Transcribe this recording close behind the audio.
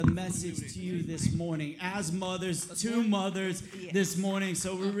a message to you this morning as mothers, to mothers this morning.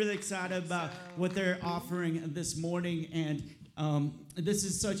 So we're really excited about what they're offering this morning, and this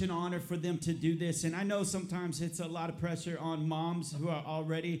is such an honor for them to do this. And I know sometimes it's a lot of pressure on moms who are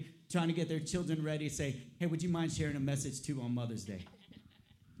already trying to get their children ready to say, hey, would you mind sharing a message too on Mother's Day?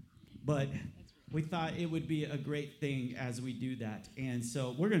 But we thought it would be a great thing as we do that. And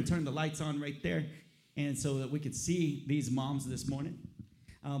so we're going to turn the lights on right there, and so that we could see these moms this morning.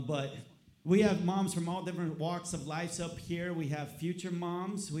 But we have moms from all different walks of life up here. We have future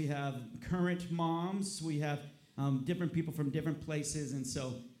moms. We have current moms. We have different people from different places. And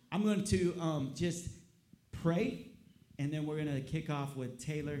so I'm going to just pray, and then we're going to kick off with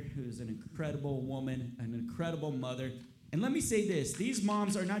Taylor, who's an incredible woman, an incredible mother. And let me say this. These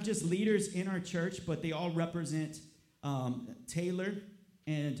moms are not just leaders in our church, but they all represent Taylor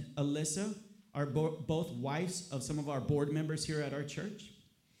and Alyssa, are both wives of some of our board members here at our church.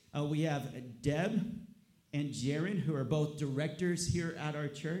 We have Deb and Jaron, who are both directors here at our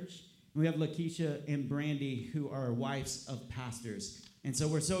church. We have Lakeisha and Brandy, who are wives of pastors. And so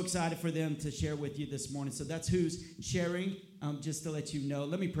we're so excited for them to share with you this morning. So that's who's sharing, just to let you know.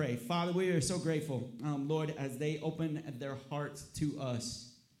 Let me pray. Father, we are so grateful, Lord, as they open their hearts to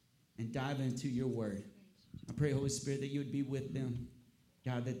us and dive into your word. I pray, Holy Spirit, that you would be with them.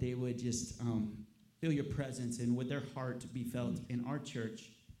 God, that they would just feel your presence and would their heart be felt in our church.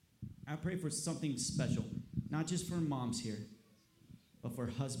 I pray for something special, not just for moms here, but for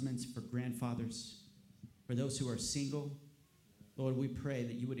husbands, for grandfathers, for those who are single. Lord, we pray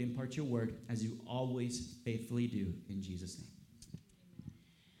that you would impart your word as you always faithfully do, in Jesus' name.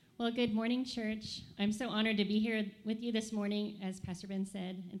 Well, good morning, church. I'm so honored to be here with you this morning, as Pastor Ben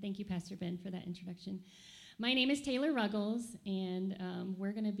said, and thank you, Pastor Ben, for that introduction. My name is Taylor Ruggles, and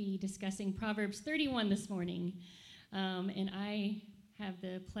we're going to be discussing Proverbs 31 this morning, and I have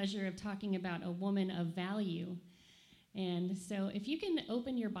the pleasure of talking about a woman of value. And so if you can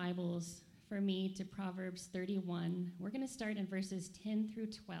open your Bibles for me to Proverbs 31, we're going to start in verses 10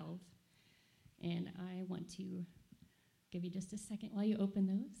 through 12. And I want to give you just a second while you open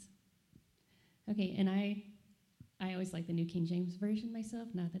those. Okay, and I always like the New King James Version myself,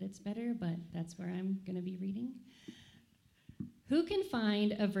 not that it's better, but that's where I'm going to be reading. Who can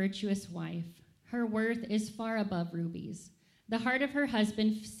find a virtuous wife? Her worth is far above rubies. The heart of her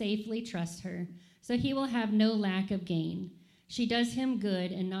husband safely trusts her, so he will have no lack of gain. She does him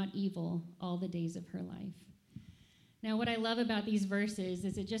good and not evil all the days of her life. Now, what I love about these verses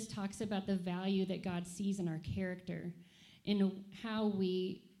is it just talks about the value that God sees in our character, in how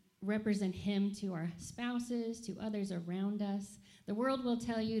we represent him to our spouses, to others around us. The world will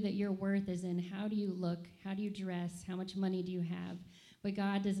tell you that your worth is in how do you look, how do you dress, how much money do you have. But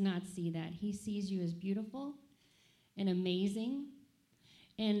God does not see that. He sees you as beautiful and amazing.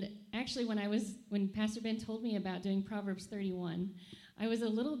 And actually, when Pastor Ben told me about doing Proverbs 31, I was a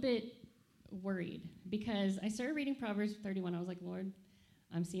little bit worried because I started reading Proverbs 31. I was like, Lord,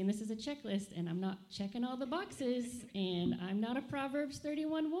 I'm seeing this as a checklist, and I'm not checking all the boxes, and I'm not a Proverbs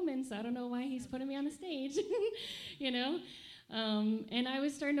 31 woman, so I don't know why he's putting me on the stage, you know? And I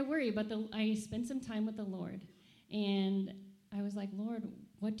was starting to worry, but I spent some time with the Lord, and I was like, Lord,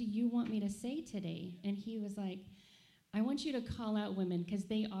 what do you want me to say today? And he was like, I want you to call out women because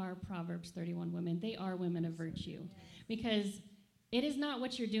they are Proverbs 31 women. They are women of virtue because it is not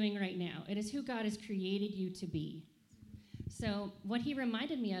what you're doing right now. It is who God has created you to be. So what he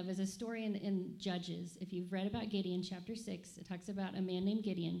reminded me of is a story in Judges. If you've read about Gideon, chapter 6, it talks about a man named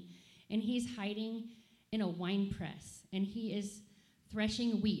Gideon, and he's hiding in a wine press, and he is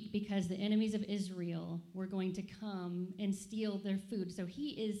threshing wheat because the enemies of Israel were going to come and steal their food. So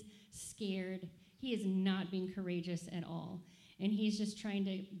he is scared. He is not being courageous at all, and he's just trying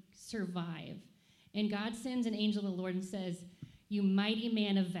to survive. And God sends an angel of the Lord and says, you mighty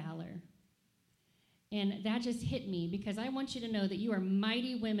man of valor. And that just hit me because I want you to know that you are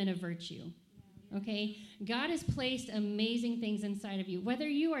mighty women of virtue, okay? God has placed amazing things inside of you. Whether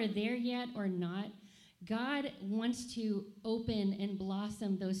you are there yet or not, God wants to open and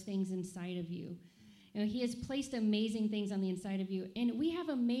blossom those things inside of you. You know, he has placed amazing things on the inside of you. And we have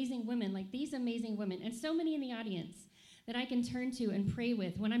amazing women, like these amazing women, and so many in the audience that I can turn to and pray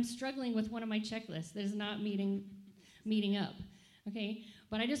with when I'm struggling with one of my checklists that is not meeting up, okay?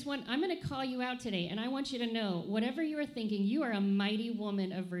 But I'm going to call you out today, and I want you to know, whatever you are thinking, you are a mighty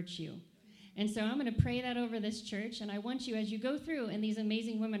woman of virtue. And so I'm going to pray that over this church, and I want you, as you go through, and these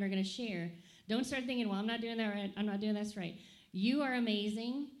amazing women are going to share, don't start thinking, well, I'm not doing that right, I'm not doing this right. You are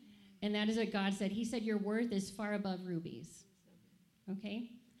amazing. And that is what God said. He said your worth is far above rubies.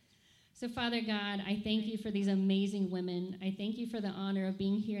 Okay? So, Father God, I thank you for these amazing women. I thank you for the honor of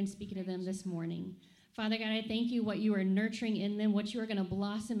being here and speaking to them this morning. Father God, I thank you what you are nurturing in them, what you are going to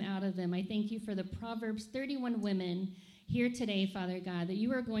blossom out of them. I thank you for the Proverbs 31 women here today, Father God, that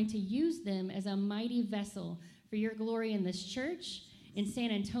you are going to use them as a mighty vessel for your glory in this church, in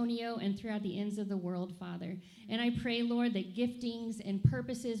San Antonio, and throughout the ends of the world, Father. And I pray, Lord, that giftings and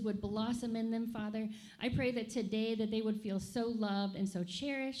purposes would blossom in them, Father. I pray that today that they would feel so loved and so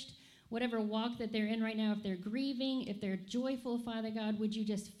cherished. Whatever walk that they're in right now, if they're grieving, if they're joyful, Father God, would you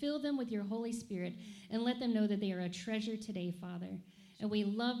just fill them with your Holy Spirit and let them know that they are a treasure today, Father. And we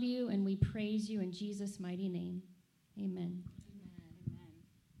love you and we praise you in Jesus' mighty name. Amen.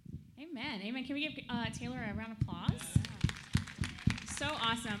 Amen. Amen. Can we give Taylor a round of applause? So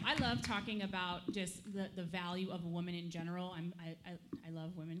awesome. I love talking about just the value of a woman in general. I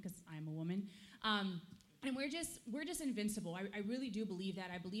love women because I'm a woman. And we're just invincible. I really do believe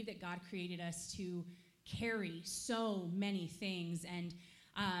that. I believe that God created us to carry so many things. And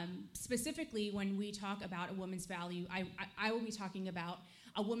specifically, when we talk about a woman's value, I will be talking about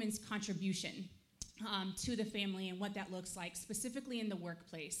a woman's contribution to the family and what that looks like, specifically in the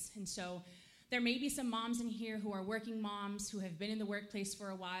workplace. And so there may be some moms in here who are working moms who have been in the workplace for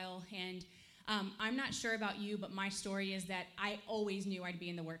a while. And I'm not sure about you, but my story is that I always knew I'd be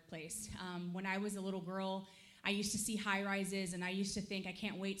in the workplace. When I was a little girl, I used to see high-rises, and I used to think, I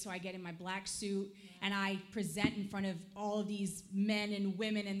can't wait till I get in my black suit, and I present in front of all of these men and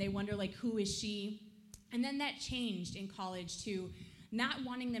women, and they wonder, like, who is she? And then that changed in college to not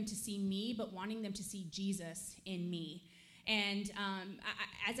wanting them to see me, but wanting them to see Jesus in me. And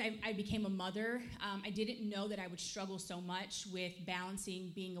as I became a mother, I didn't know that I would struggle so much with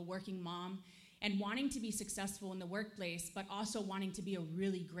balancing being a working mom and wanting to be successful in the workplace, but also wanting to be a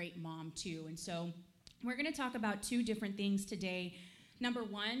really great mom too. And so we're going to talk about two different things today. Number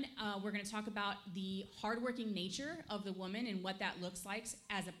one, we're going to talk about the hardworking nature of the woman and what that looks like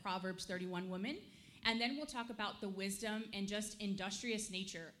as a Proverbs 31 woman. And then we'll talk about the wisdom and just industrious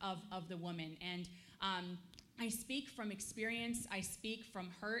nature of the woman. And I speak from experience, I speak from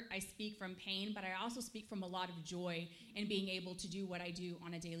hurt, I speak from pain, but I also speak from a lot of joy in being able to do what I do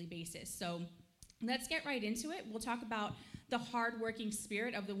on a daily basis. So let's get right into it. We'll talk about the hardworking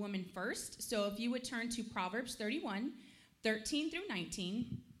spirit of the woman first. So if you would turn to Proverbs 31, 13 through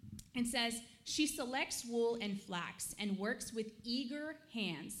 19, it says, "She selects wool and flax and works with eager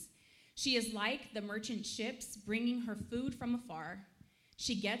hands. She is like the merchant ships bringing her food from afar.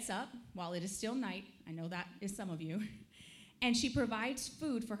 She gets up while it is still night," I know that is some of you, "and she provides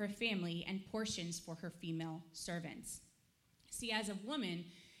food for her family and portions for her female servants." See, as a woman,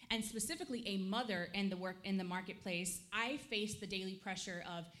 and specifically a mother in the marketplace, I face the daily pressure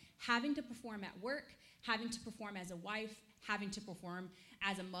of having to perform at work, having to perform as a wife, having to perform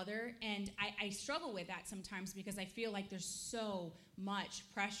as a mother, and I struggle with that sometimes because I feel like there's so much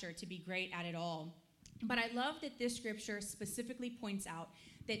pressure to be great at it all. But I love that this scripture specifically points out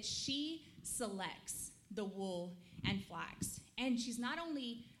that she selects the wool and flax. And she's not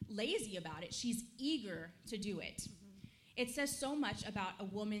only lazy about it, she's eager to do it. It says so much about a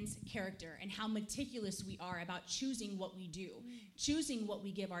woman's character and how meticulous we are about choosing what we do, choosing what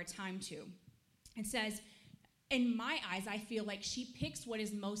we give our time to. It says, in my eyes, I feel like she picks what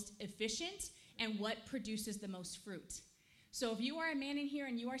is most efficient and what produces the most fruit. So if you are a man in here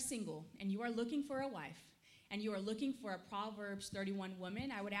and you are single and you are looking for a wife and you are looking for a Proverbs 31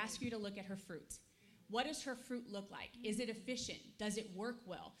 woman, I would ask you to look at her fruit. What does her fruit look like? Is it efficient? Does it work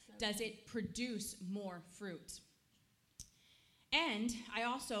well? Does it produce more fruit? And I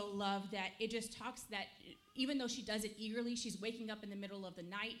also love that it just talks that even though she does it eagerly, she's waking up in the middle of the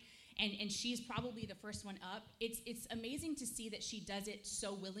night, and she's probably the first one up. It's amazing to see that she does it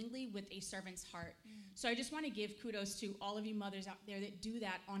so willingly with a servant's heart. So I just want to give kudos to all of you mothers out there that do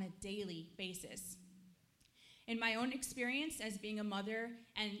that on a daily basis. In my own experience as being a mother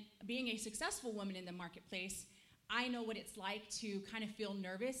and being a successful woman in the marketplace, I know what it's like to kind of feel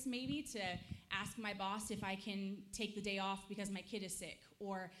nervous maybe to ask my boss if I can take the day off because my kid is sick,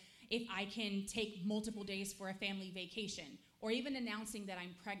 or if I can take multiple days for a family vacation, or even announcing that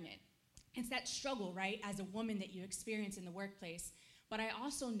I'm pregnant. It's that struggle, right, as a woman that you experience in the workplace. But I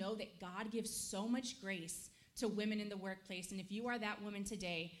also know that God gives so much grace to women in the workplace. And if you are that woman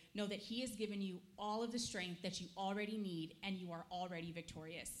today, know that He has given you all of the strength that you already need, and you are already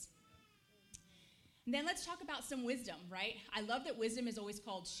victorious. And then let's talk about some wisdom, right? I love that wisdom is always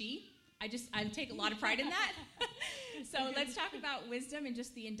called she. I take a lot of pride in that. So let's talk about wisdom and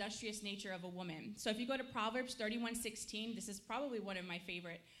just the industrious nature of a woman. So if you go to Proverbs 31:16, this is probably one of my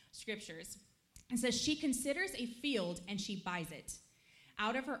favorite scriptures. It says, "She considers a field and she buys it.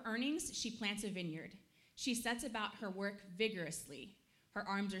 Out of her earnings, she plants a vineyard. She sets about her work vigorously. Her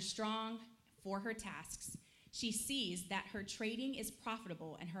arms are strong for her tasks. She sees that her trading is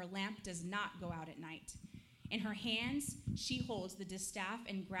profitable and her lamp does not go out at night. In her hands, she holds the distaff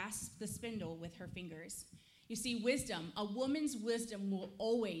and grasps the spindle with her fingers. You see, wisdom, a woman's wisdom will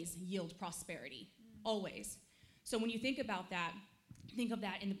always yield prosperity, always. So when you think about that, think of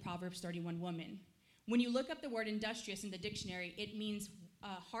that in the Proverbs 31 woman. When you look up the word industrious in the dictionary, it means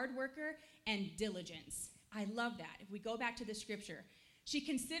hard worker and diligence. I love that. If we go back to the scripture, she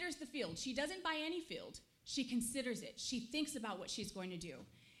considers the field. She doesn't buy any field. She considers it. She thinks about what she's going to do.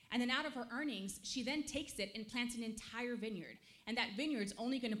 And then out of her earnings, she then takes it and plants an entire vineyard. And that vineyard's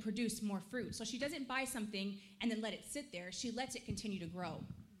only going to produce more fruit. So she doesn't buy something and then let it sit there. She lets it continue to grow.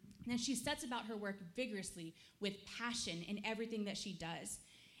 And then she sets about her work vigorously with passion in everything that she does.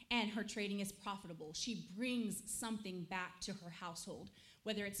 And her trading is profitable. She brings something back to her household,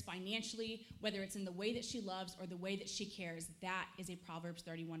 whether it's financially, whether it's in the way that she loves or the way that she cares. That is a Proverbs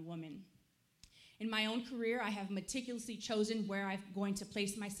 31 woman. In my own career, I have meticulously chosen where I'm going to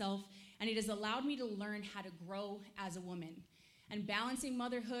place myself, and it has allowed me to learn how to grow as a woman. And balancing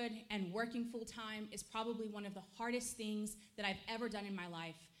motherhood and working full-time is probably one of the hardest things that I've ever done in my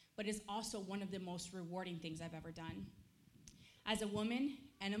life, but is also one of the most rewarding things I've ever done. As a woman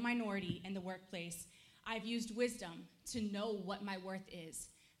and a minority in the workplace, I've used wisdom to know what my worth is.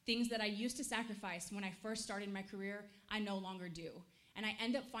 Things that I used to sacrifice when I first started my career, I no longer do. And I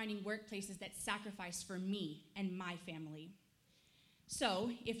end up finding workplaces that sacrifice for me and my family.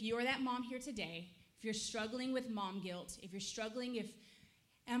 So if you're that mom here today, if you're struggling with mom guilt, if you're struggling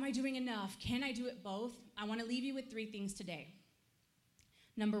am I doing enough? Can I do it both? I want to leave you with 3 things today.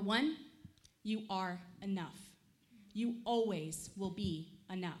 Number 1, you are enough. You always will be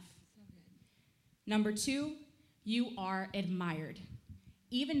enough. Number 2, you are admired.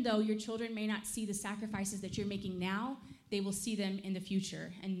 Even though your children may not see the sacrifices that you're making now, they will see them in the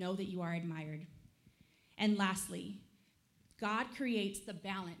future and know that you are admired. And lastly, God creates the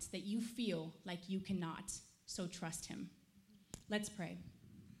balance that you feel like you cannot, so trust him. Let's pray.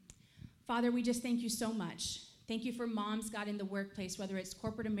 Father, we just thank you so much. Thank you for moms, God, in the workplace, whether it's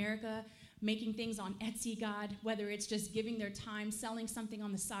corporate America, making things on Etsy, God, whether it's just giving their time, selling something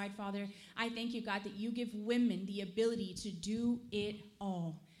on the side, Father. I thank you, God, that you give women the ability to do it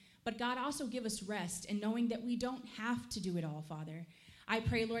all. But God, also give us rest in knowing that we don't have to do it all, Father. I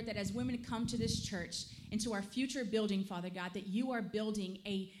pray, Lord, that as women come to this church, into our future building, Father God, that you are building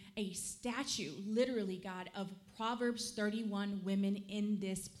a statue, literally, God, of Proverbs 31 women in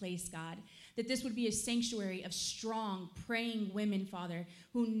this place, God. That this would be a sanctuary of strong, praying women, Father,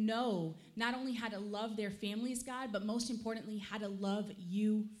 who know not only how to love their families, God, but most importantly, how to love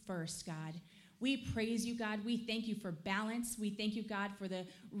you first, God. We praise you, God. We thank you for balance. We thank you, God, for the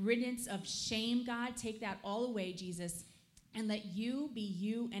riddance of shame, God. Take that all away, Jesus, and let you be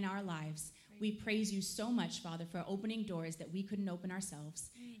you in our lives. We praise you so much, Father, for opening doors that we couldn't open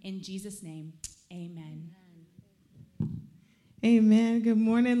ourselves. In Jesus' name, amen. Amen. Good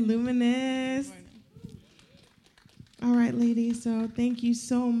morning, Luminous. Good morning. All right, ladies. So thank you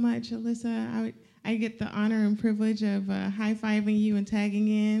so much, Alyssa. I get the honor and privilege of high-fiving you and tagging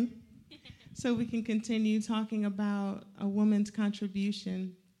in so we can continue talking about a woman's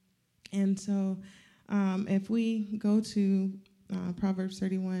contribution. And so if we go to Proverbs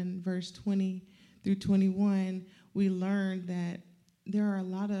 31, verse 20 through 21, we learn that there are a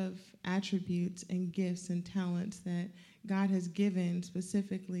lot of attributes and gifts and talents that God has given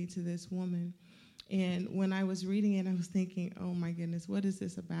specifically to this woman. And when I was reading it, I was thinking, oh my goodness, what is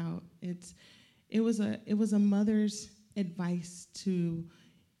this about? It was a mother's advice to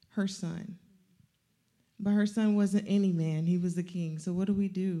her son. But her son wasn't any man, he was the king. So what do we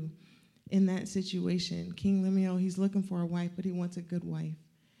do in that situation? King Lemuel, he's looking for a wife, but he wants a good wife.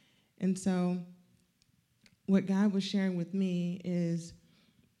 And so what God was sharing with me is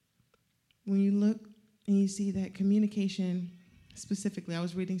when you look and you see that communication, specifically, I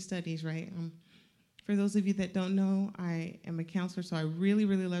was reading studies, right? For those of you that don't know, I am a counselor, so I really,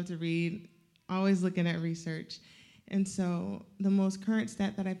 really love to read, always looking at research. And so the most current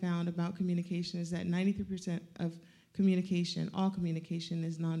stat that I found about communication is that 93% of communication, all communication,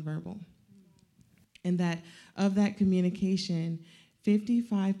 is nonverbal. And that of that communication,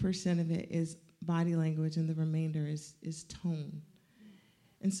 55% of it is body language and the remainder is tone.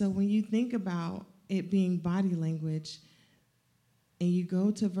 And so when you think about it being body language, and you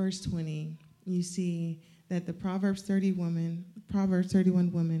go to verse 20, you see that the Proverbs 31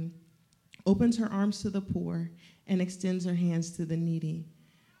 woman opens her arms to the poor and extends her hands to the needy.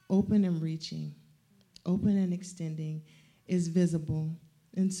 Open and reaching, open and extending is visible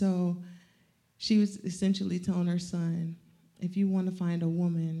And so she was essentially telling her son, if you want to find a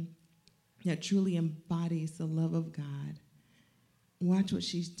woman that truly embodies the love of God, watch what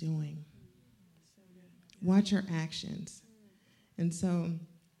she's doing. Watch her actions. And so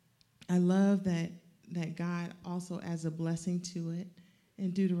I love that God also adds a blessing to it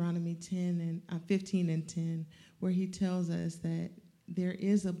in Deuteronomy 15 and 10, where he tells us that there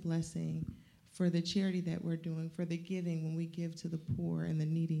is a blessing for the charity that we're doing, for the giving when we give to the poor and the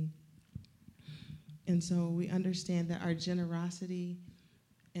needy. And so we understand that our generosity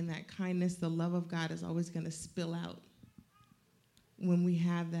and that kindness, the love of God, is always going to spill out when we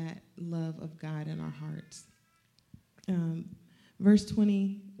have that love of God in our hearts. Verse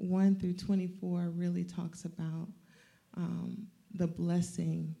 21 through 24 really talks about the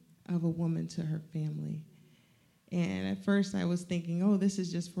blessing of a woman to her family. And at first I was thinking, oh, this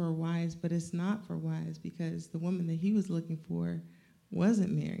is just for wives, but it's not for wives, because the woman that he was looking for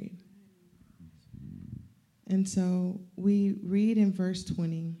wasn't married. And so we read in verse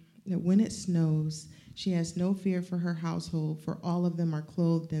 20 that when it snows, she has no fear for her household, for all of them are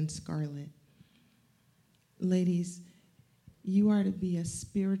clothed in scarlet. Ladies, you are to be a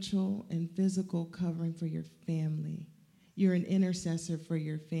spiritual and physical covering for your family. You're an intercessor for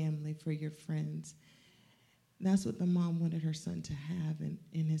your family, for your friends. That's what the mom wanted her son to have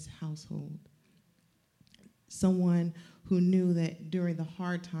in his household. Someone who knew that during the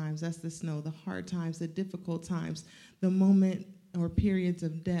hard times, that's the snow, the hard times, the difficult times, the moment or periods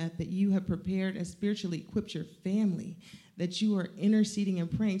of death, that you have prepared and spiritually equipped your family, that you are interceding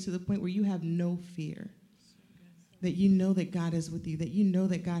and praying to the point where you have no fear, that you know that God is with you, that you know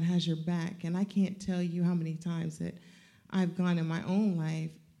that God has your back. And I can't tell you how many times that I've gone in my own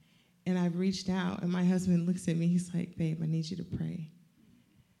life and I've reached out and my husband looks at me, he's like, babe, I need you to pray.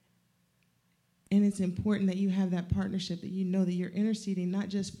 And it's important that you have that partnership, that you know that you're interceding not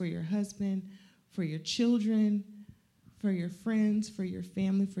just for your husband, for your children, for your friends, for your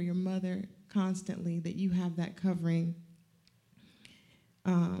family, for your mother, constantly, that you have that covering.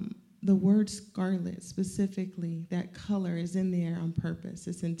 The word scarlet specifically, that color is in there on purpose.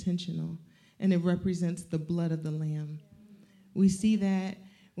 It's intentional, and it represents the blood of the Lamb. We see that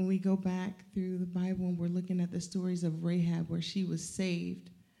when we go back through the Bible and we're looking at the stories of Rahab, where she was saved.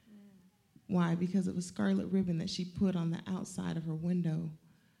 Why? Because of a scarlet ribbon that she put on the outside of her window.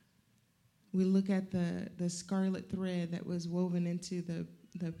 We look at the scarlet thread that was woven into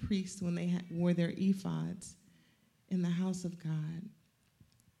the priests when they wore their ephods in the house of God.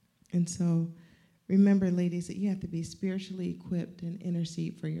 And so remember, ladies, that you have to be spiritually equipped and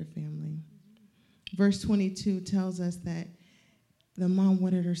intercede for your family. Verse 22 tells us that the mom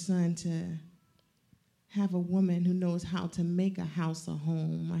wanted her son to have a woman who knows how to make a house a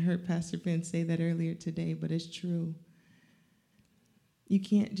home. I heard Pastor Ben say that earlier today, but it's true. You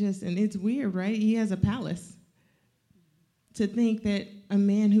can't just, and it's weird, right? He has a palace. To think that a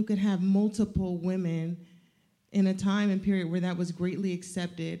man who could have multiple women in a time and period where that was greatly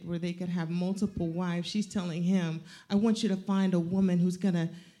accepted, where they could have multiple wives, she's telling him, I want you to find a woman who's going to,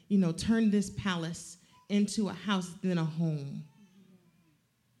 turn this palace into a house than a home.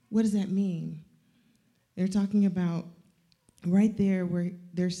 What does that mean? They're talking about right there where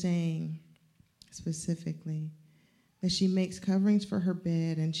they're saying specifically that she makes coverings for her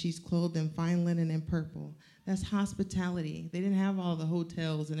bed and she's clothed in fine linen and purple. That's hospitality. They didn't have all the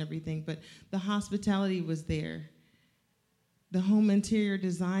hotels and everything, but the hospitality was there. The home interior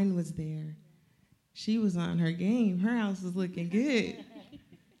design was there. She was on her game. Her house was looking good.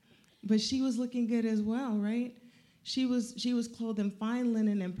 But she was looking good as well, right? She was clothed in fine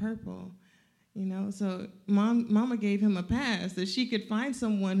linen and purple. So mama gave him a pass that she could find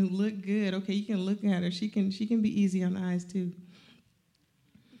someone who looked good. Okay, you can look at her. She can be easy on the eyes too.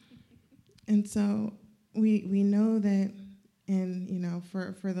 And so we know that, and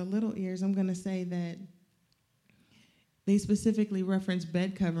for the little ears, I'm going to say that they specifically reference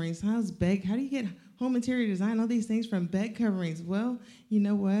bed coverings. How do you get home interior design, all these things from bed coverings? Well, you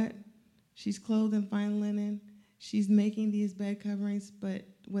know what? She's clothed in fine linen. She's making these bed coverings, but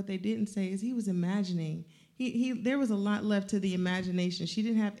what they didn't say is he was imagining. There was a lot left to the imagination. She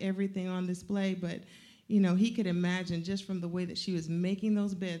didn't have everything on display, but he could imagine just from the way that she was making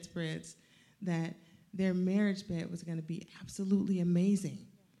those bedspreads that their marriage bed was going to be absolutely amazing.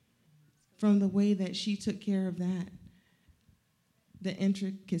 From the way that she took care of that, the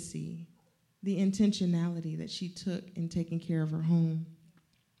intricacy, the intentionality that she took in taking care of her home.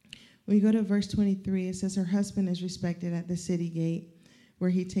 When you go to verse 23, it says her husband is respected at the city gate,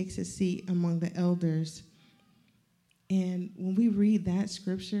 where he takes his seat among the elders. And when we read that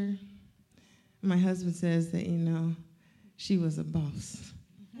scripture, my husband says that, she was a boss.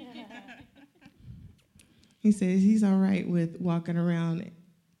 He says he's all right with walking around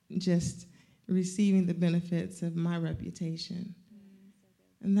just receiving the benefits of my reputation.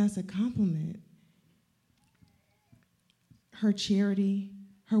 And that's a compliment. Her charity,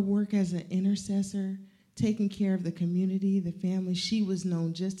 her work as an intercessor, taking care of the community, the family, she was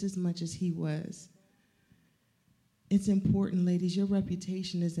known just as much as he was. It's important, ladies. Your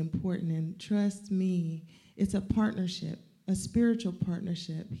reputation is important. And trust me, it's a partnership, a spiritual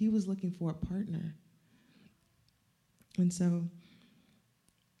partnership. He was looking for a partner. And so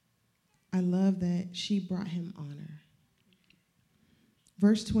I love that she brought him honor.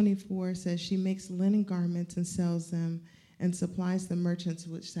 Verse 24 says, she makes linen garments and sells them and supplies the merchants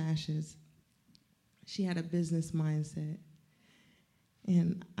with sashes. She had a business mindset.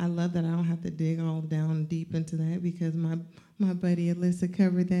 And I love that I don't have to dig all down deep into that because my buddy Alyssa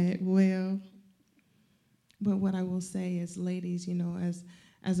covered that well. But what I will say is, ladies,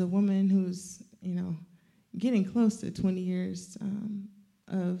 as a woman who's, getting close to 20 years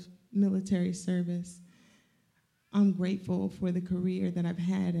of military service, I'm grateful for the career that I've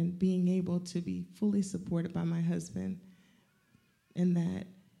had and being able to be fully supported by my husband. And that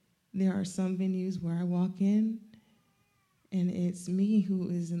there are some venues where I walk in and it's me who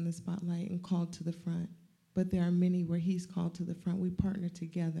is in the spotlight and called to the front. But there are many where he's called to the front. We partner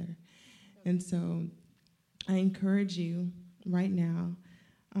together. And so I encourage you right now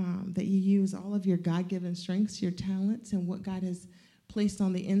that you use all of your God-given strengths, your talents, and what God has placed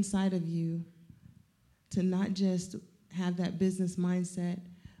on the inside of you to not just have that business mindset,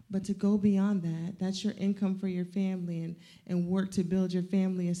 but to go beyond that. That's your income for your family and work to build your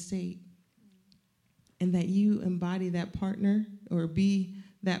family estate. And that you embody that partner or be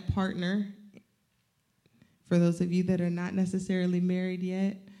that partner for those of you that are not necessarily married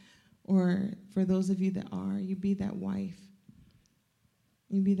yet, or for those of you that are, you be that wife.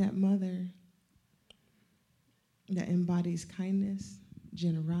 You be that mother that embodies kindness,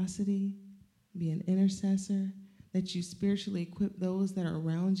 generosity, be an intercessor, that you spiritually equip those that are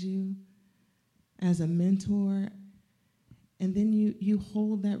around you as a mentor. And then you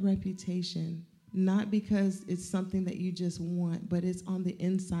hold that reputation, not because it's something that you just want, but it's on the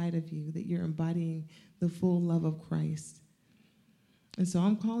inside of you, that you're embodying the full love of Christ. And so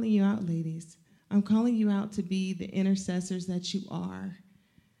I'm calling you out, ladies. I'm calling you out to be the intercessors that you are.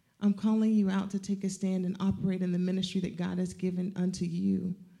 I'm calling you out to take a stand and operate in the ministry that God has given unto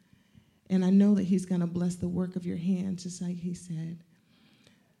you. And I know that he's going to bless the work of your hands, just like he said.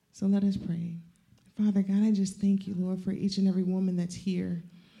 So let us pray. Father God, I just thank you, Lord, for each and every woman that's here.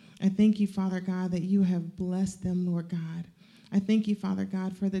 I thank you, Father God, that you have blessed them, Lord God. I thank you, Father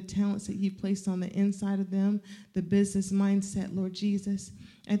God, for the talents that you've placed on the inside of them, the business mindset, Lord Jesus.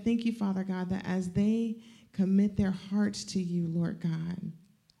 I thank you, Father God, that as they commit their hearts to you, Lord God,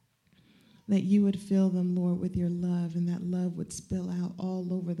 that you would fill them, Lord, with your love, and that love would spill out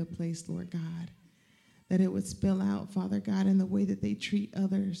all over the place, Lord God. That it would spill out, Father God, in the way that they treat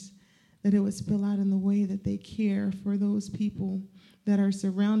others. That it would spill out in the way that they care for those people that are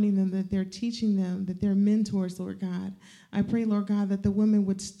surrounding them, that they're teaching them, that they're mentors, Lord God. I pray, Lord God, that the women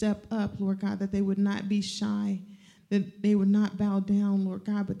would step up, Lord God, that they would not be shy, that they would not bow down, Lord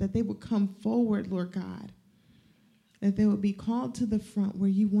God, but that they would come forward, Lord God, that they would be called to the front where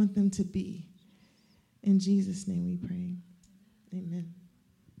you want them to be. In Jesus' name we pray. Amen.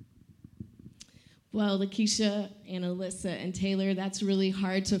 Well, Lakeisha and Alyssa and Taylor, that's really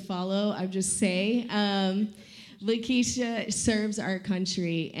hard to follow, I would just say. Lakeisha serves our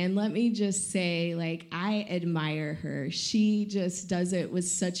country, and let me just say, I admire her. She just does it with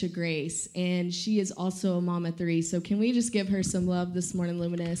such a grace, and she is also a mom of 3, so can we just give her some love this morning,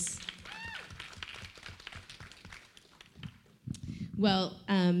 Luminous? Well,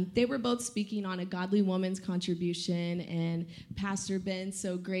 they were both speaking on a godly woman's contribution, and Pastor Ben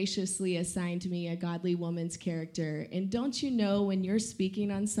so graciously assigned me a godly woman's character. And don't you know, when you're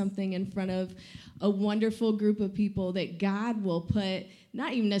speaking on something in front of a wonderful group of people, that God will put,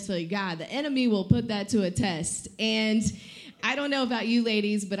 not even necessarily God, the enemy will put that to a test. And I don't know about you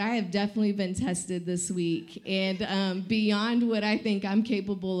ladies, but I have definitely been tested this week, and beyond what I think I'm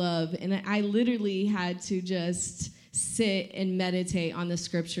capable of. And I literally had to just sit and meditate on the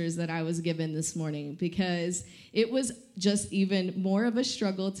scriptures that I was given this morning, because it was just even more of a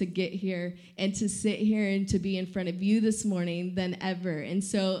struggle to get here and to sit here and to be in front of you this morning than ever. And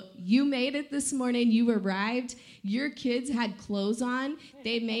so you made it this morning. You arrived. Your kids had clothes on.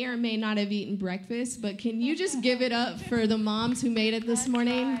 They may or may not have eaten breakfast, but can you just give it up for the moms who made it this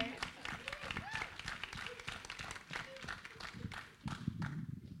morning?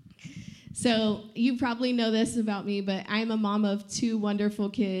 So you probably know this about me, but I'm a mom of 2 wonderful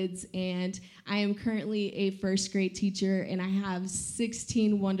kids, and I am currently a first grade teacher, and I have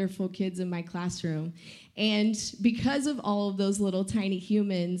 16 wonderful kids in my classroom. And because of all of those little tiny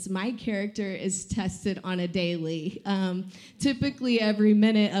humans, my character is tested on a daily. Typically every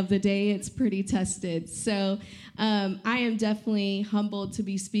minute of the day, it's pretty tested. So I am definitely humbled to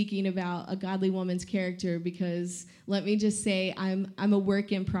be speaking about a godly woman's character, because let me just say I'm a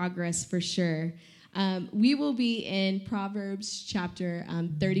work in progress for sure. We will be in Proverbs chapter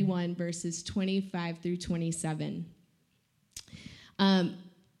 31, verses 25 through 27.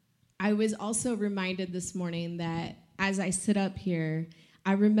 I was also reminded this morning that as I sit up here,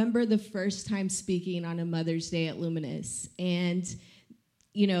 I remember the first time speaking on a Mother's Day at Luminous. And,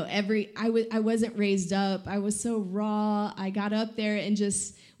 you know, I wasn't raised up. I was so raw. I got up there and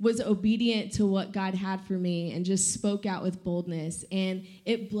just was obedient to what God had for me and just spoke out with boldness. And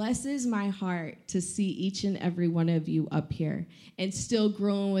it blesses my heart to see each and every one of you up here and still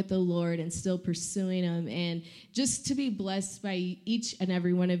growing with the Lord and still pursuing Him, and just to be blessed by each and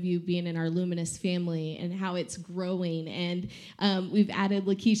every one of you being in our Luminous family and how it's growing. And we've added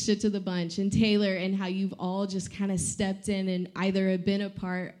Lakeisha to the bunch and Taylor, and how you've all just kind of stepped in and either have been a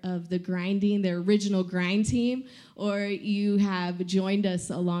part of the original grind team, or you have joined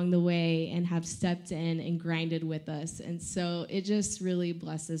us along the way and have stepped in and grinded with us. And so it just really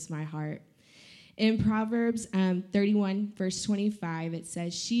blesses my heart. In Proverbs 31, verse 25, it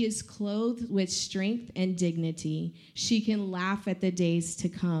says, "She is clothed with strength and dignity. She can laugh at the days to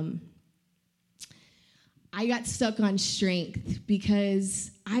come." I got stuck on strength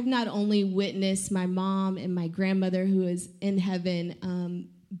because I've not only witnessed my mom and my grandmother, who is in heaven,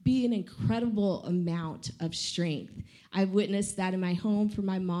 be an incredible amount of strength. I've witnessed that in my home for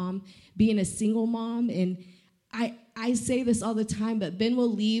my mom, being a single mom. And I say this all the time, but Ben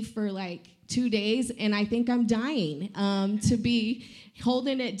will leave for like 2 days, and I think I'm dying to be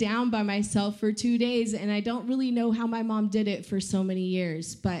holding it down by myself for 2 days. And I don't really know how my mom did it for so many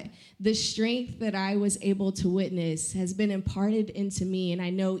years, but the strength that I was able to witness has been imparted into me. And I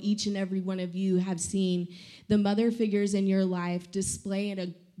know each and every one of you have seen the mother figures in your life display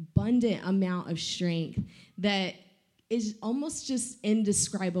an abundant amount of strength that is almost just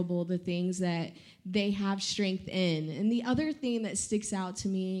indescribable, the things that they have strength in. And the other thing that sticks out to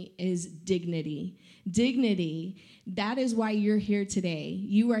me is dignity. Dignity, that is why you're here today.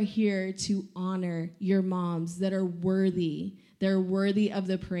 You are here to honor your moms that are worthy. They're worthy of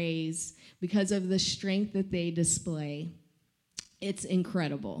the praise because of the strength that they display. It's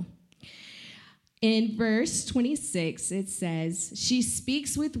incredible. In verse 26, it says, "She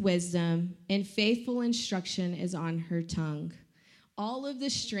speaks with wisdom, and faithful instruction is on her tongue." All of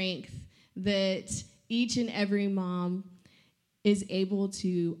the strength that each and every mom is able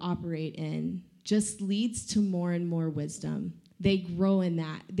to operate in just leads to more and more wisdom. They grow in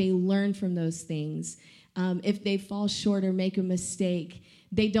that. They learn from those things. If they fall short or make a mistake,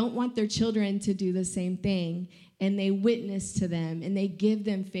 they don't want their children to do the same thing. And they witness to them, and they give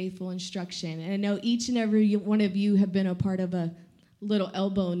them faithful instruction. And I know each and every one of you have been a part of a little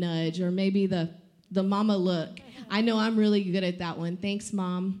elbow nudge, or maybe the mama look. I know I'm really good at that one. Thanks,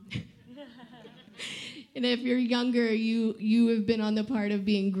 Mom. And if you're younger, you have been on the part of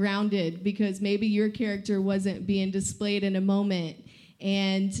being grounded, because maybe your character wasn't being displayed in a moment.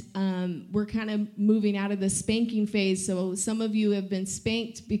 And we're kind of moving out of the spanking phase. So some of you have been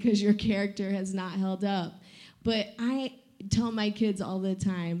spanked because your character has not held up. But I tell my kids all the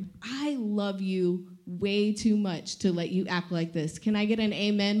time, I love you way too much to let you act like this. Can I get an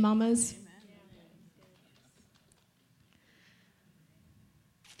amen, mamas? Amen.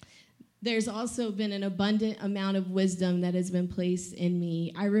 There's also been an abundant amount of wisdom that has been placed in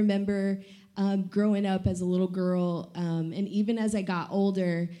me. I remember growing up as a little girl, and even as I got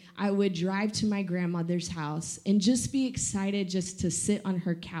older, I would drive to my grandmother's house and just be excited just to sit on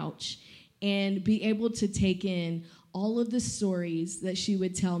her couch and be able to take in all of the stories that she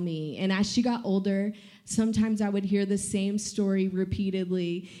would tell me. And as she got older, sometimes I would hear the same story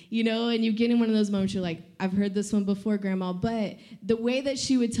repeatedly, and you get in one of those moments, you're like, I've heard this one before, Grandma. But the way that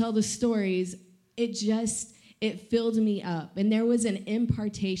she would tell the stories, it filled me up. And there was an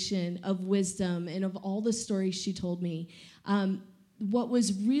impartation of wisdom and of all the stories she told me. What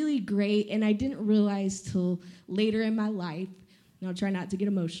was really great, and I didn't realize till later in my life, and I'll try not to get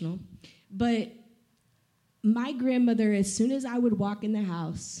emotional, but my grandmother, as soon as I would walk in the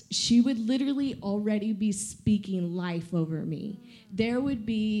house, she would literally already be speaking life over me. There would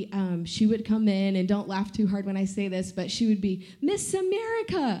be, she would come in, and don't laugh too hard when I say this, but she would be, "Miss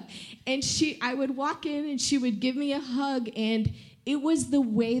America." And I would walk in, and she would give me a hug, and It was the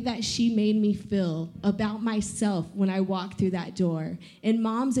way that she made me feel about myself when I walked through that door. And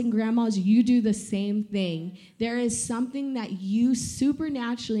moms and grandmas, you do the same thing. There is something that you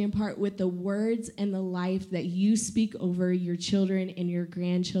supernaturally impart with the words and the life that you speak over your children and your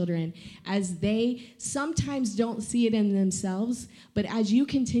grandchildren, as they sometimes don't see it in themselves, but as you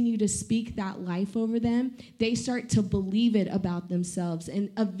continue to speak that life over them, they start to believe it about themselves. And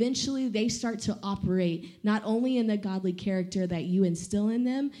eventually they start to operate not only in the godly character that you instill in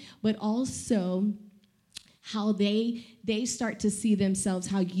them, but also how they start to see themselves,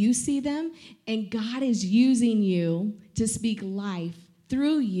 how you see them, and God is using you to speak life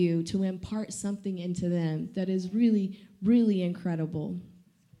through you to impart something into them that is really, really incredible.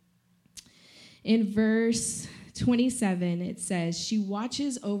 In verse 27, it says, "She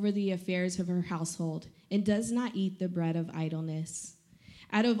watches over the affairs of her household and does not eat the bread of idleness."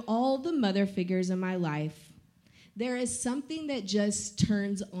 Out of all the mother figures in my life, there is something that just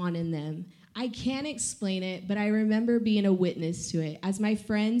turns on in them. I can't explain it, but I remember being a witness to it. As my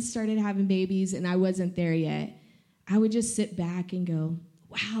friends started having babies and I wasn't there yet, I would just sit back and go,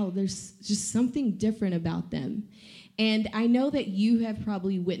 wow, there's just something different about them. And I know that you have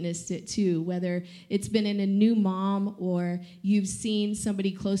probably witnessed it too, whether it's been in a new mom or you've seen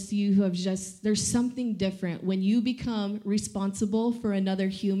somebody close to you who have just, there's something different. When you become responsible for another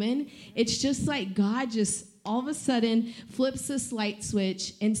human, it's just like God just all of a sudden flips this light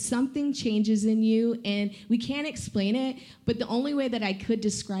switch and something changes in you, and we can't explain it, but the only way that I could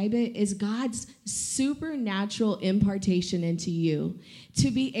describe it is God's supernatural impartation into you to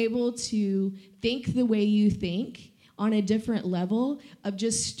be able to think the way you think on a different level of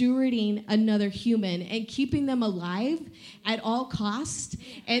just stewarding another human and keeping them alive at all costs.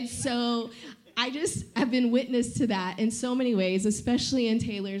 And so I just have been witness to that in so many ways, especially in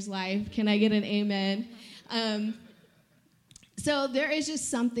Taylor's life. Can I get an amen? So there is just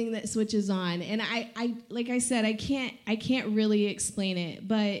something that switches on, and I like I said, I can't really explain it,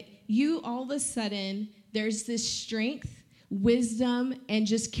 but you all of a sudden there's this strength, wisdom, and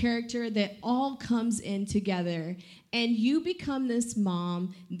just character that all comes in together, and you become this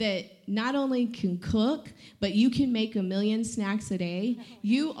mom that not only can cook, but you can make 1 million snacks a day.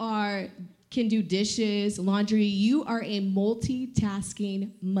 You can do dishes, laundry. You are a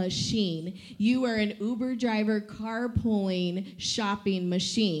multitasking machine. You are an Uber driver, carpooling, shopping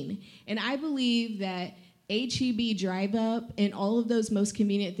machine. And I believe that H-E-B Drive Up and all of those most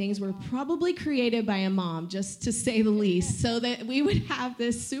convenient things were probably created by a mom, just to say the least, so that we would have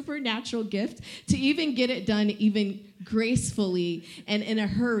this supernatural gift to even get it done even gracefully and in a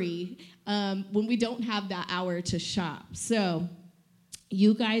hurry when we don't have that hour to shop. So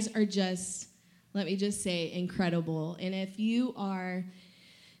you guys are just, let me just say, incredible. And if you are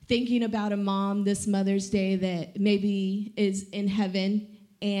thinking about a mom this Mother's Day that maybe is in heaven,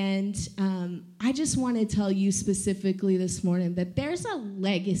 and I just want to tell you specifically this morning that there's a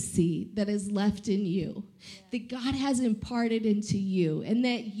legacy that is left in you, that God has imparted into you, and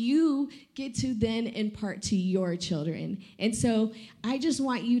that you get to then impart to your children. And so I just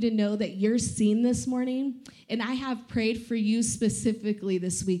want you to know that you're seen this morning, and I have prayed for you specifically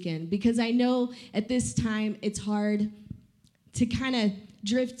this weekend, because I know at this time it's hard to kind of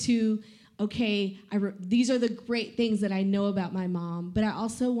drift to, okay, these are the great things that I know about my mom, but I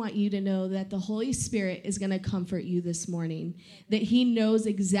also want you to know that the Holy Spirit is going to comfort you this morning, that he knows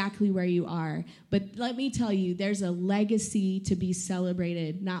exactly where you are. But let me tell you, there's a legacy to be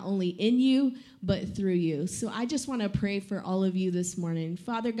celebrated, not only in you, but through you. So I just want to pray for all of you this morning.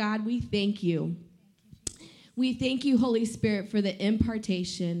 Father God, we thank you. We thank you, Holy Spirit, for the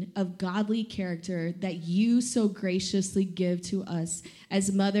impartation of godly character that you so graciously give to us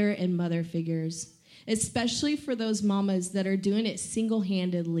as mother and mother figures, especially for those mamas that are doing it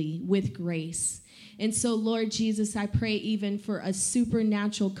single-handedly with grace. And so, Lord Jesus, I pray even for a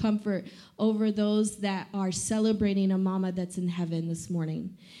supernatural comfort over those that are celebrating a mama that's in heaven this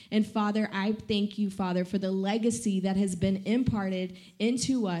morning. And Father, I thank you, Father, for the legacy that has been imparted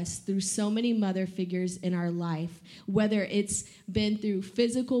into us through so many mother figures in our life, whether it's been through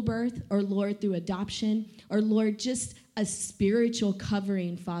physical birth or, Lord, through adoption, or, Lord, just a spiritual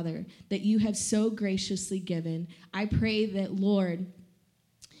covering, Father, that you have so graciously given. I pray that, Lord,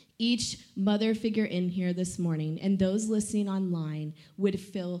 each mother figure in here this morning and those listening online would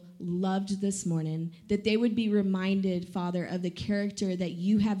feel loved this morning, that they would be reminded, Father, of the character that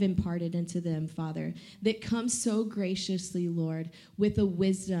you have imparted into them, Father, that comes so graciously, Lord, with the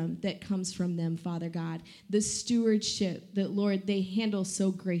wisdom that comes from them, Father God, the stewardship that, Lord, they handle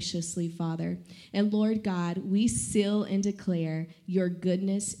so graciously, Father. And Lord God, we seal and declare your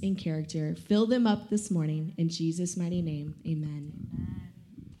goodness and character. Fill them up this morning. In Jesus' mighty name, amen.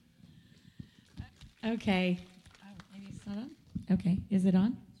 Okay. Oh, maybe it's not on? Okay. Is it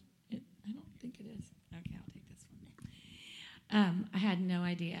on? I don't think it is. Okay, I'll take this one. I had no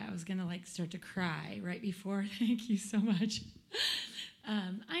idea. I was going to start to cry right before. Thank you so much.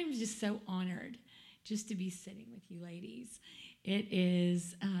 I'm just so honored just to be sitting with you ladies. It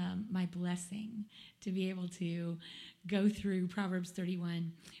is my blessing to be able to go through Proverbs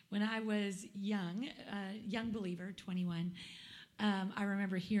 31. When I was young believer, 21, I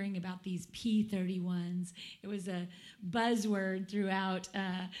remember hearing about these P31s. It was a buzzword throughout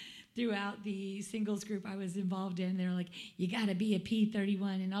the singles group I was involved in. They were like, you got to be a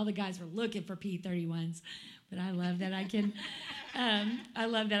P31, and all the guys were looking for P31s. But I love that I can,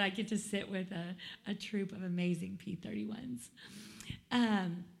 get to sit with a troop of amazing P31s.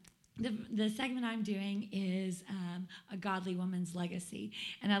 The segment I'm doing is a godly woman's legacy,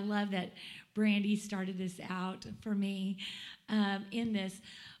 and I love that Brandy started this out for me in this.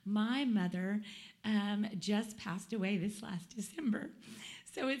 My mother just passed away this last December,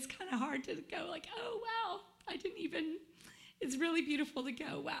 so it's kind of hard to go oh, wow, it's really beautiful to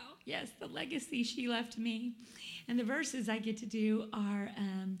go, wow, yes, the legacy she left me. And the verses I get to do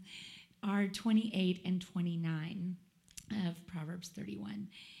are 28 and 29 of Proverbs 31.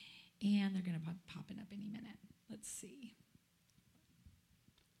 And they're going to be popping up any minute. Let's see.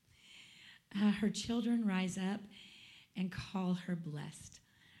 Her children rise up and call her blessed.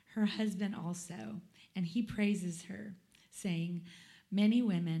 Her husband also, and he praises her, saying, many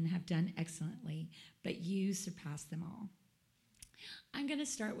women have done excellently, but you surpass them all. I'm going to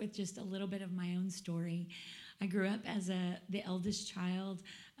start with just a little bit of my own story. I grew up as the eldest child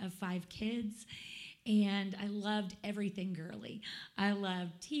of 5 kids, and I loved everything girly. I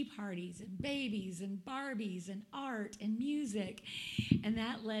loved tea parties and babies and Barbies and art and music. And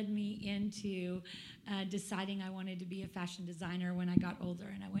that led me into deciding I wanted to be a fashion designer when I got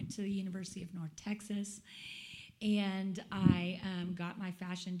older. And I went to the University of North Texas, and I got my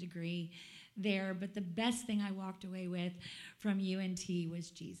fashion degree there. But the best thing I walked away with from UNT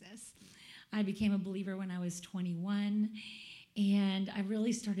was Jesus. I became a believer when I was 21. And I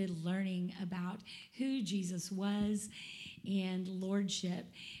really started learning about who Jesus was and lordship.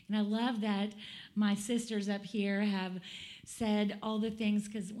 And I love that my sisters up here have said all the things,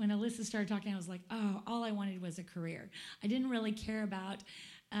 because when Alyssa started talking, I was like, oh, all I wanted was a career. I didn't really care about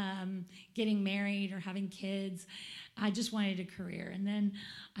getting married or having kids. I just wanted a career. And then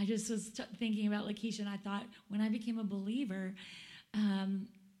I just was thinking about Lakeisha, and I thought when I became a believer,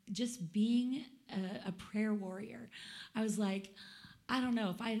 just being a prayer warrior, I was like, I don't know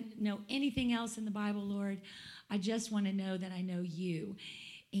if I know anything else in the Bible, Lord. I just want to know that I know you,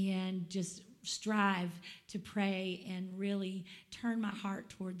 and just strive to pray and really turn my heart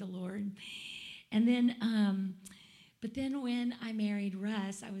toward the Lord. And then, but then when I married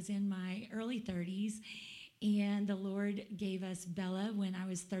Russ, I was in my early 30s, and the Lord gave us Bella when I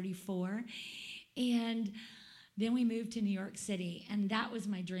was 34. And then we moved to New York City, and that was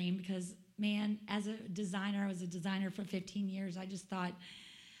my dream because, man, as a designer, I was a designer for 15 years. I just thought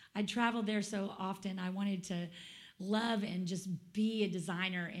I'd traveled there so often. I wanted to love and just be a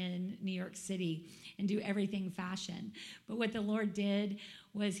designer in New York City and do everything fashion. But what the Lord did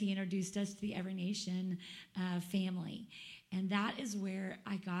was he introduced us to the Every Nation family. And that is where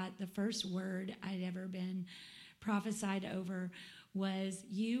I got the first word I'd ever been prophesied over was,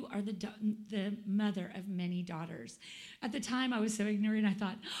 you are the mother of many daughters. At the time, I was so ignorant. I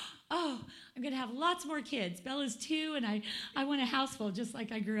thought, oh, I'm going to have lots more kids. Bella's 2, and I want a house full just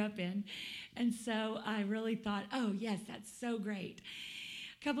like I grew up in. And so I really thought, oh, yes, that's so great.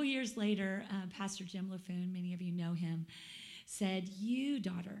 A couple years later, Pastor Jim LaFoon, many of you know him, said, you,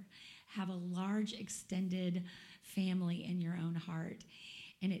 daughter, have a large extended family in your own heart.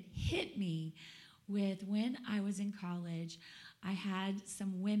 And it hit me with when I was in college, I had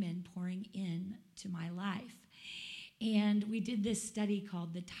some women pouring in to my life. And we did this study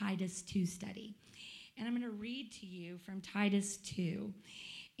called the Titus 2 study. And I'm going to read to you from Titus 2.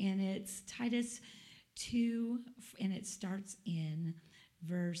 And it's Titus 2, and it starts in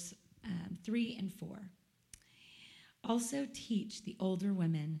verse 3 and 4. Also teach the older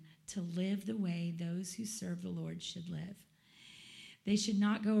women to live the way those who serve the Lord should live. They should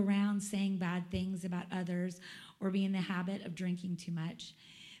not go around saying bad things about others or be in the habit of drinking too much.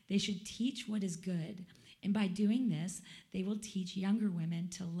 They should teach what is good. And by doing this, they will teach younger women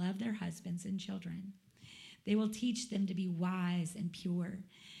to love their husbands and children. They will teach them to be wise and pure,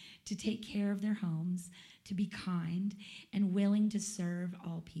 to take care of their homes, to be kind and willing to serve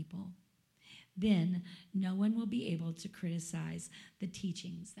all people. Then no one will be able to criticize the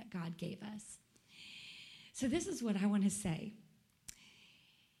teachings that God gave us. So this is what I want to say.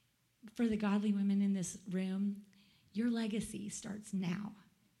 For the godly women in this room, your legacy starts now.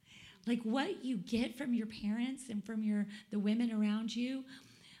 Like what you get from your parents and from the women around you,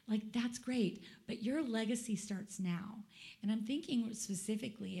 like that's great, but your legacy starts now. And I'm thinking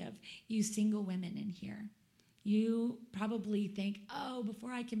specifically of you single women in here. You probably think, oh,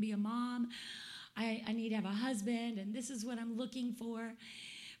 before I can be a mom, I need to have a husband, and this is what I'm looking for.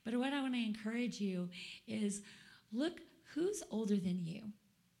 But what I want to encourage you is look who's older than you,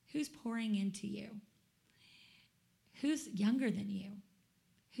 who's pouring into you, who's younger than you,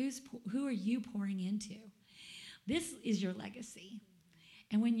 who are you pouring into? This is your legacy.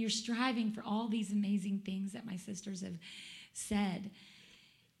 And when you're striving for all these amazing things that my sisters have said,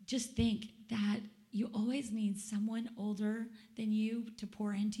 just think that you always need someone older than you to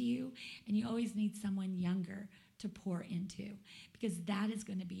pour into you, and you always need someone younger to pour into, because that is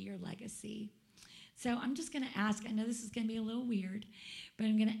going to be your legacy. So I'm just going to ask, I know this is going to be a little weird, but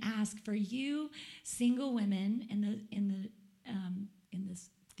I'm going to ask for you single women in this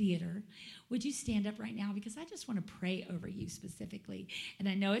theater, would you stand up right now? Because I just want to pray over you specifically. And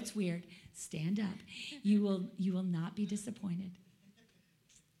I know it's weird. Stand up. You will not be disappointed.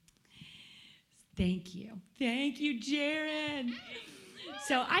 Thank you. Thank you, Jaron.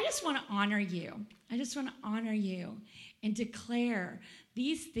 So I just want to honor you. I just want to honor you and declare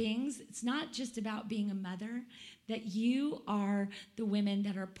these things. It's not just about being a mother, that you are the women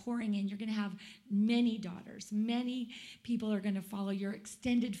that are pouring in. You're going to have many daughters. Many people are going to follow. Your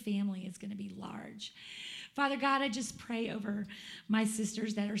extended family is going to be large. Father God, I just pray over my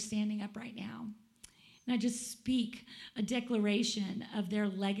sisters that are standing up right now. And I just speak a declaration of their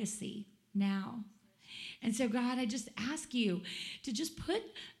legacy now. And so, God, I just ask you to just put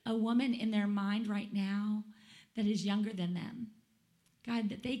a woman in their mind right now that is younger than them. God,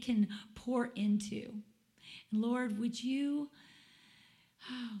 that they can pour into. And Lord, would you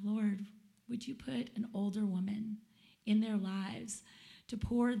put an older woman in their lives to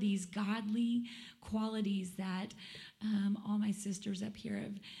pour these godly qualities that all my sisters up here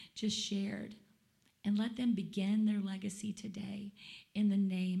have just shared, and let them begin their legacy today in the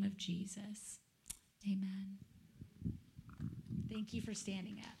name of Jesus. Amen. Thank you for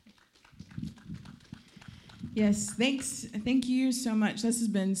standing up. Yes, thanks. Thank you so much. This has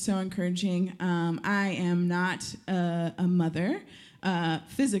been so encouraging. I am not a mother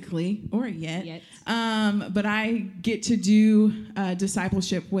physically or yet. But I get to do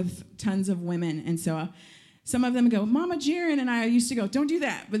discipleship with tons of women. And so some of them go, Mama Jaron, and I used to go, don't do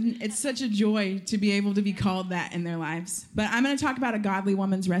that. But it's such a joy to be able to be called that in their lives. But I'm going to talk about a godly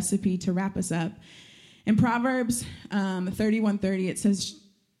woman's recipe to wrap us up. In Proverbs 31:30, it says,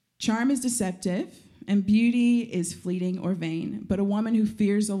 charm is deceptive, and beauty is fleeting or vain, but a woman who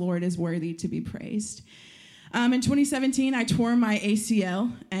fears the Lord is worthy to be praised. In 2017, I tore my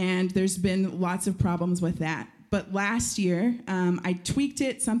ACL, and there's been lots of problems with that. But last year, I tweaked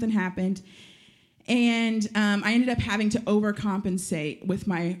it, something happened, and I ended up having to overcompensate with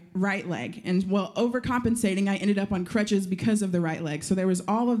my right leg. And while overcompensating, I ended up on crutches because of the right leg. So there was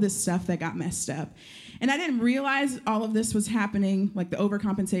all of this stuff that got messed up. And I didn't realize all of this was happening, like the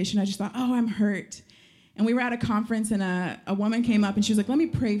overcompensation. I just thought, oh, I'm hurt. And we were at a conference, and a woman came up, and she was like, let me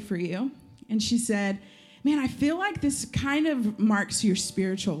pray for you. And she said, man, I feel like this kind of marks your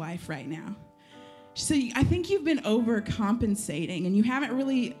spiritual life right now. She said, I think you've been overcompensating, and you haven't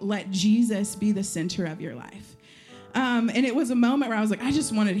really let Jesus be the center of your life. And it was a moment where I was like, I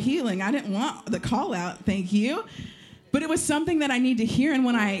just wanted healing. I didn't want the call out, thank you. But it was something that I need to hear. And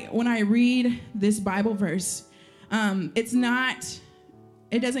when I read this Bible verse,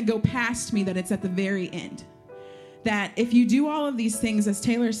 it doesn't go past me that it's at the very end. That if you do all of these things, as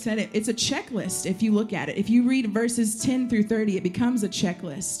Taylor said, it's a checklist if you look at it. If you read verses 10 through 30, it becomes a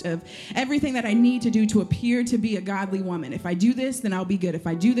checklist of everything that I need to do to appear to be a godly woman. If I do this, then I'll be good. If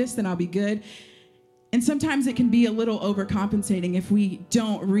I do this, then I'll be good. And sometimes it can be a little overcompensating if we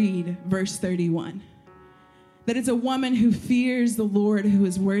don't read verse 31. That it's a woman who fears the Lord who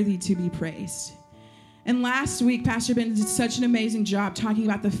is worthy to be praised. And last week, Pastor Ben did such an amazing job talking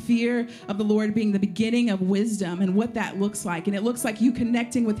about the fear of the Lord being the beginning of wisdom and what that looks like. And it looks like you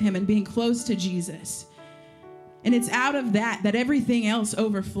connecting with him and being close to Jesus. And it's out of that everything else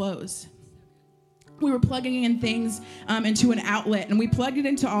overflows. We were plugging in things into an outlet, and we plugged it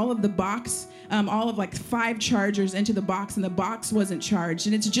into all of the box, all of like 5 chargers into the box, and the box wasn't charged.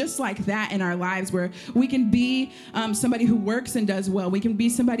 And it's just like that in our lives, where we can be somebody who works and does well. We can be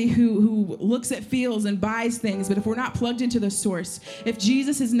somebody who looks at feels and buys things, but if we're not plugged into the source, if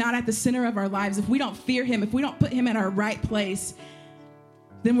Jesus is not at the center of our lives, if we don't fear him, if we don't put him in our right place,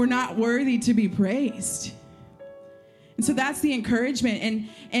 then we're not worthy to be praised. And so that's the encouragement.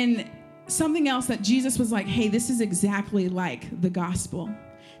 And something else that Jesus was like, hey, this is exactly like the gospel.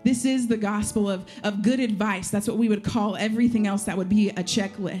 This is the gospel of good advice. That's what we would call everything else that would be a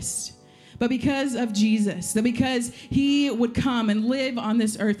checklist. But because of Jesus, that because he would come and live on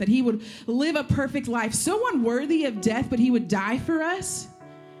this earth, that he would live a perfect life, so unworthy of death, but he would die for us.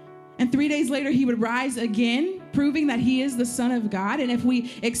 And 3 days later, he would rise again, proving that he is the Son of God. And if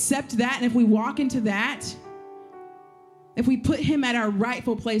we accept that, and if we walk into that, if we put him at our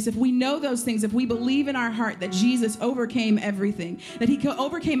rightful place, if we know those things, if we believe in our heart that Jesus overcame everything, that he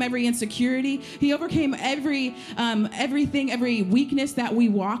overcame every insecurity, he overcame everything, every weakness that we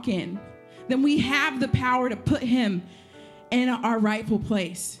walk in, then we have the power to put him in our rightful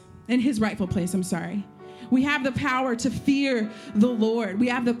place, in his rightful place, I'm sorry. We have the power to fear the Lord. We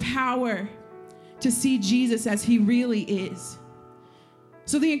have the power to see Jesus as he really is.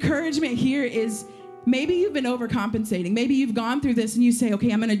 So the encouragement here is, maybe you've been overcompensating. Maybe you've gone through this and you say,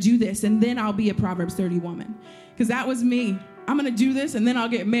 okay, I'm going to do this and then I'll be a Proverbs 30 woman. Because that was me. I'm going to do this and then I'll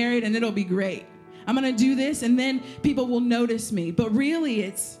get married and it'll be great. I'm going to do this and then people will notice me. But really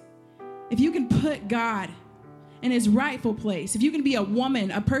it's, if you can put God in his rightful place, if you can be a woman,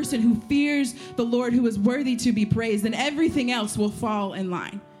 a person who fears the Lord, who is worthy to be praised, then everything else will fall in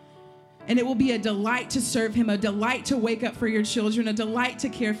line. And it will be a delight to serve him, a delight to wake up for your children, a delight to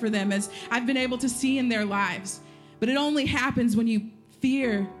care for them, as I've been able to see in their lives. But it only happens when you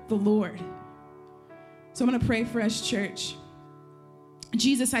fear the Lord. So I'm going to pray for us, church.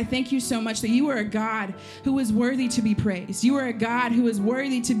 Jesus, I thank you so much that you are a God who is worthy to be praised. You are a God who is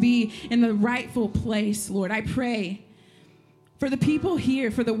worthy to be in the rightful place, Lord. I pray for the people here,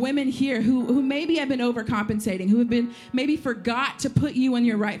 for the women here who maybe have been overcompensating, who have been maybe forgot to put you in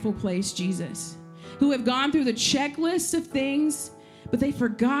your rightful place, Jesus, who have gone through the checklist of things, but they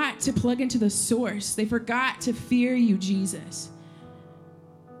forgot to plug into the source. They forgot to fear you, Jesus.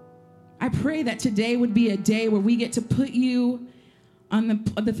 I pray that today would be a day where we get to put you on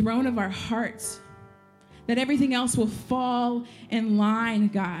the throne of our hearts, that everything else will fall in line,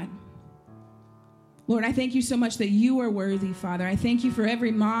 God. Lord, I thank you so much that you are worthy, Father. I thank you for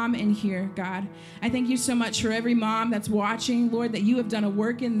every mom in here, God. I thank you so much for every mom that's watching, Lord, that you have done a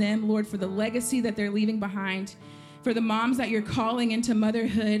work in them, Lord, for the legacy that they're leaving behind, for the moms that you're calling into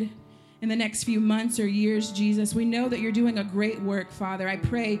motherhood in the next few months or years, Jesus. We know that you're doing a great work, Father. I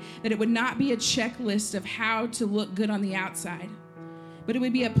pray that it would not be a checklist of how to look good on the outside, but it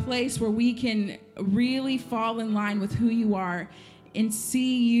would be a place where we can really fall in line with who you are and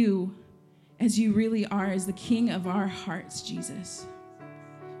see you as you really are, as the King of our hearts, Jesus.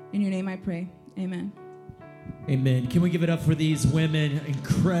 In your name I pray, amen. Amen. Can we give it up for these women?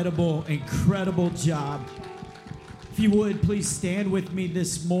 Incredible, incredible job. If you would, please stand with me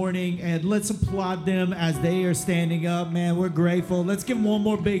this morning and let's applaud them as they are standing up. Man, we're grateful. Let's give them one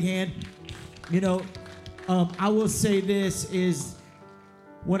more big hand. You know, I will say this is,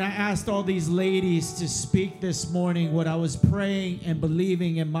 when I asked all these ladies to speak this morning, what I was praying and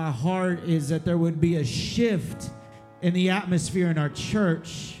believing in my heart is that there would be a shift in the atmosphere in our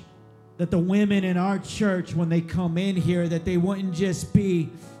church, that the women in our church, when they come in here, that they wouldn't just be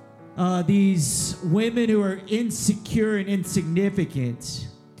these women who are insecure and insignificant,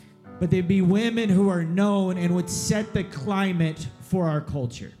 but they'd be women who are known and would set the climate for our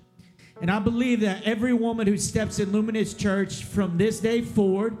culture. And I believe that every woman who steps in Luminous Church from this day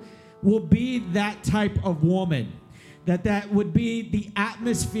forward will be that type of woman, that would be the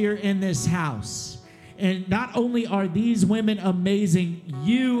atmosphere in this house. And not only are these women amazing,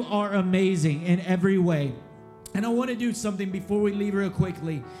 you are amazing in every way. And I want to do something before we leave real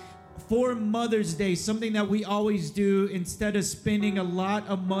quickly. For Mother's Day, something that we always do, instead of spending a lot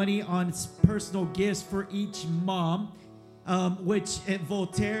of money on personal gifts for each mom, which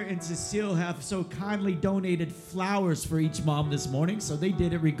Voltaire and Cecile have so kindly donated flowers for each mom this morning, so they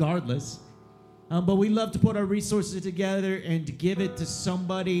did it regardless. But we love to put our resources together and to give it to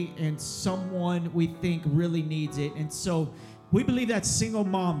somebody and someone we think really needs it. And so we believe that's single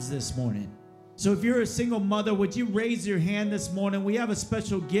moms this morning. So if you're a single mother, would you raise your hand this morning? We have a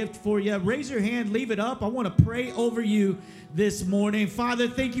special gift for you. Raise your hand, leave it up. I want to pray over you this morning. Father,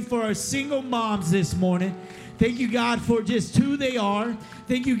 thank you for our single moms this morning. Thank you, God, for just who they are.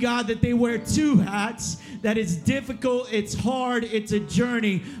 Thank you, God, that they wear two hats, that it's difficult, it's hard, it's a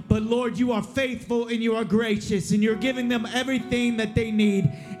journey. But, Lord, you are faithful and you are gracious, and you're giving them everything that they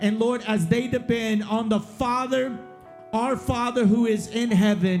need. And, Lord, as they depend on the Father, our Father who is in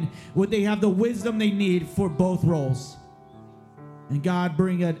heaven, would they have the wisdom they need for both roles. And, God,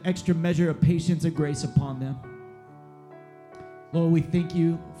 bring an extra measure of patience and grace upon them. Lord, we thank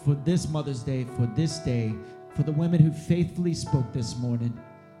you for this Mother's Day, for this day, for the women who faithfully spoke this morning,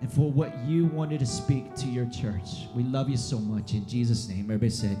 and for what you wanted to speak to your church. We love you so much. In Jesus' name, everybody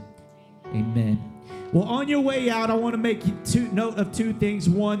said, amen. Well, on your way out, I want to make note of two things.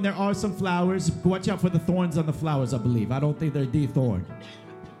 One, there are some flowers. Watch out for the thorns on the flowers, I believe. I don't think they're de-thorned.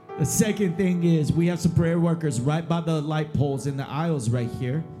 The second thing is we have some prayer workers right by the light poles in the aisles right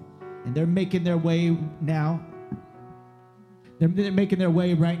here, and they're making their way now. They're making their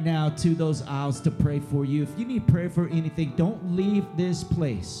way right now to those aisles to pray for you. If you need prayer for anything, don't leave this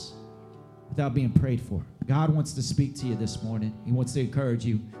place without being prayed for. God wants to speak to you this morning. He wants to encourage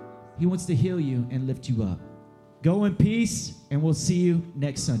you. He wants to heal you and lift you up. Go in peace, and we'll see you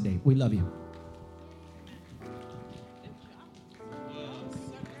next Sunday. We love you.